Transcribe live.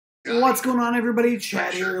What's going on, everybody?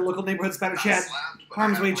 Chad here, local neighborhood spider Chad,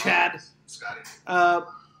 Harm's Way Chad.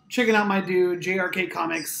 Checking out my dude JRK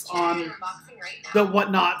Comics on the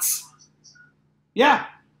Whatnots. Yeah.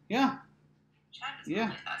 I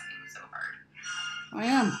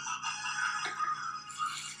am.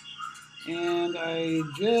 And I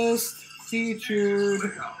just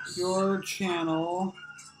featured your channel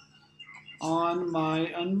on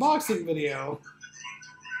my unboxing video.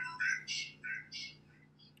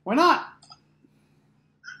 Why not?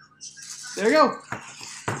 There you go.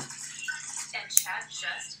 And Chad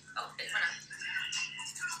just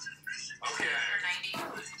Okay.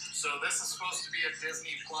 So this is supposed to be a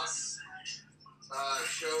Disney Plus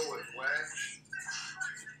show with Wedge.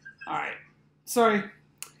 Alright. Sorry.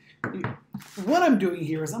 What I'm doing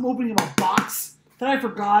here is I'm opening up a box that I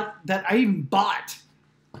forgot that I even bought.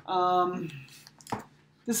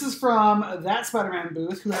 This is from That Spider-Man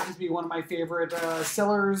booth, who happens to be one of my favorite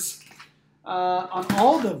sellers on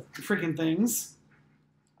all the freaking things.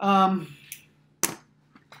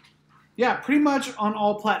 Yeah, pretty much on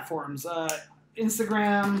all platforms.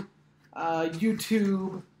 Instagram,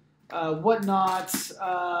 YouTube, whatnot.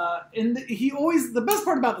 And he always, the best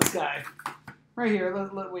part about this guy, right here,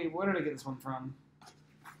 wait, where did I get this one from?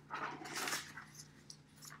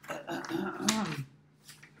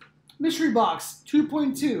 Mystery box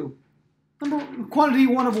 2.2, quantity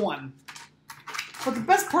 1 of 1. But the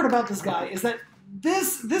best part about this guy is that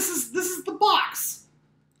this is the box.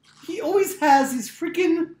 He always has these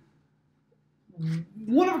freaking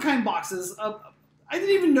one of a kind boxes. I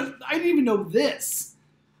didn't even know this,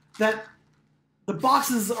 that the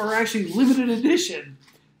boxes are actually limited edition.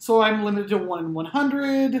 So I'm limited to 1 in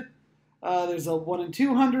 100. There's a 1 in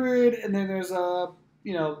 200, and then there's a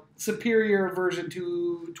superior version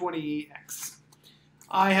 220X.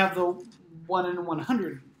 I have the 1 in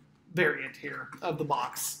 100 variant here of the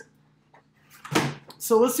box.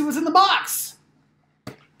 So let's see what's in the box.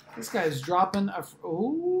 This guy's dropping a...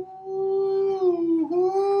 Ooh.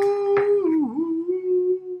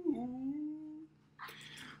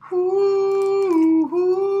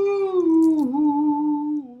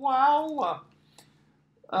 Wow.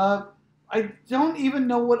 I don't even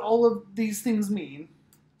know what all of these things mean.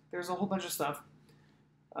 There's a whole bunch of stuff.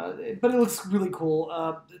 But it looks really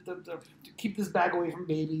cool. Keep this bag away from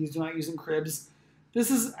babies. Do not use in cribs.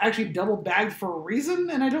 This is actually double bagged for a reason,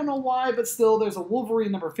 and I don't know why, but still, there's a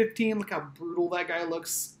Wolverine number 15. Look how brutal that guy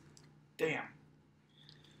looks. Damn.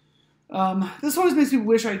 This always makes me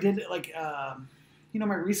wish I did, like,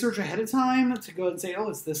 my research ahead of time to go and say, oh,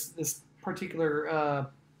 it's this particular...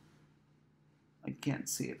 I can't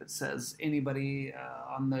see if it says anybody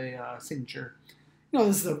on the signature.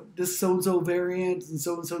 This is this so-and-so variant and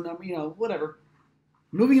so-and-so number, whatever.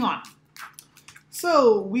 Moving on.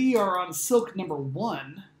 So, we are on Silk number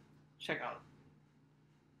 1. Check out.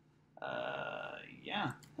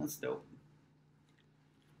 Yeah, that's dope.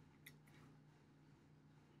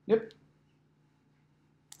 Yep.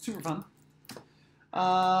 Super fun.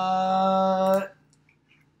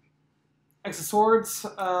 X of Swords,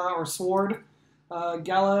 or Sword.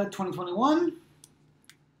 Gala 2021,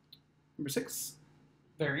 number 6,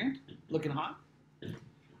 variant, looking hot.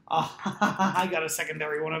 I got a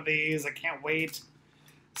secondary one of these, I can't wait.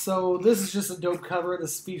 So this is just a dope cover.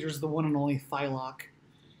 This features the one and only Thylock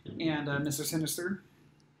and Mr. Sinister.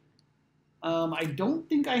 I don't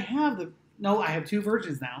think I have no, I have 2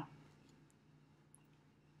 versions now.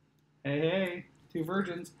 Hey, 2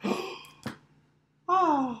 versions.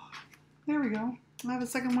 Oh, there we go. I have a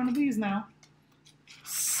second one of these now.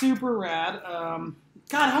 Super rad. God,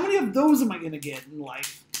 how many of those am I going to get in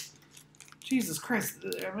life? Jesus Christ.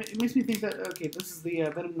 It makes me think that, okay, this is the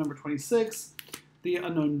Venom number 26, the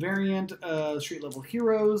Unknown variant, Street Level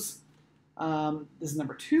Heroes. This is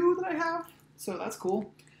number 2 that I have, so that's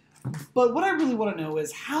cool. But what I really want to know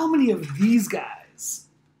is how many of these guys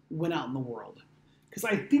went out in the world? Because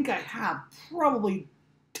I think I have probably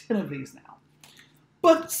 10 of these now.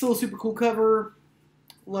 But still a super cool cover.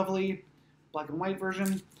 Lovely. Black and white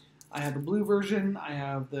version. I have the blue version. I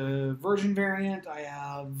have the Virgin variant. I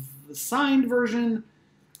have the signed version.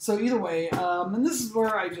 So either way, and this is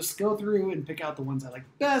where I just go through and pick out the ones I like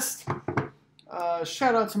best.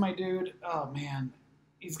 Shout out to my dude. Oh man,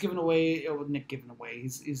 he's giving away. Oh, Nick giving away.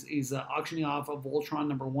 He's auctioning off a Voltron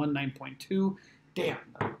number 1 9.2. Damn,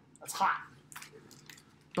 that's hot.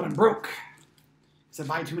 But I'm broke because I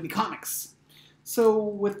buy too many comics. So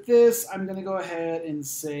with this, I'm going to go ahead and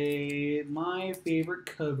say my favorite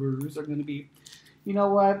covers are going to be, you know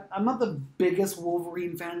what, I'm not the biggest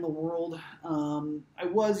Wolverine fan in the world. I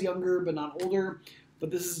was younger, but not older.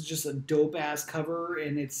 but this is just a dope-ass cover,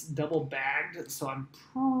 and it's double bagged, so I'm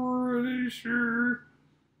pretty sure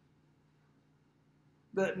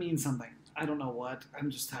that means something. I don't know what.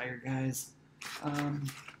 I'm just tired, guys.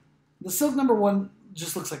 The Silk #1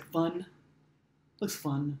 just looks like fun. Looks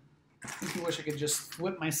fun. Makes me wish I could just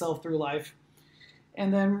whip myself through life.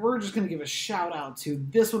 And then we're just going to give a shout out to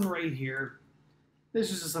this one right here. This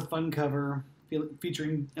is just a fun cover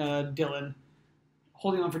featuring Dylan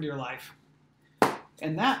holding on for dear life.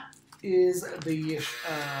 And that is the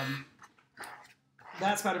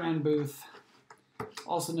that Spider-Man booth,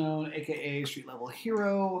 also known aka Street Level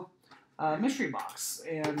Hero mystery box.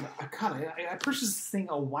 And God, I purchased this thing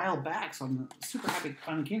a while back, so I'm super happy it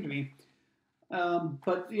finally came to me.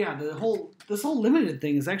 But yeah, this whole limited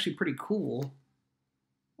thing is actually pretty cool.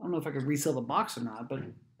 I don't know if I could resell the box or not, but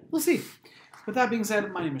we'll see. With that being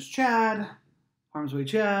said, my name is Chad, Harm's Way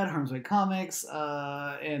Chad, Harm's Way Comics,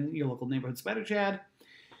 and your local neighborhood Spider Chad.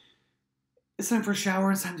 It's time for a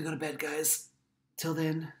shower. It's time to go to bed, guys. Till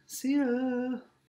then, see ya.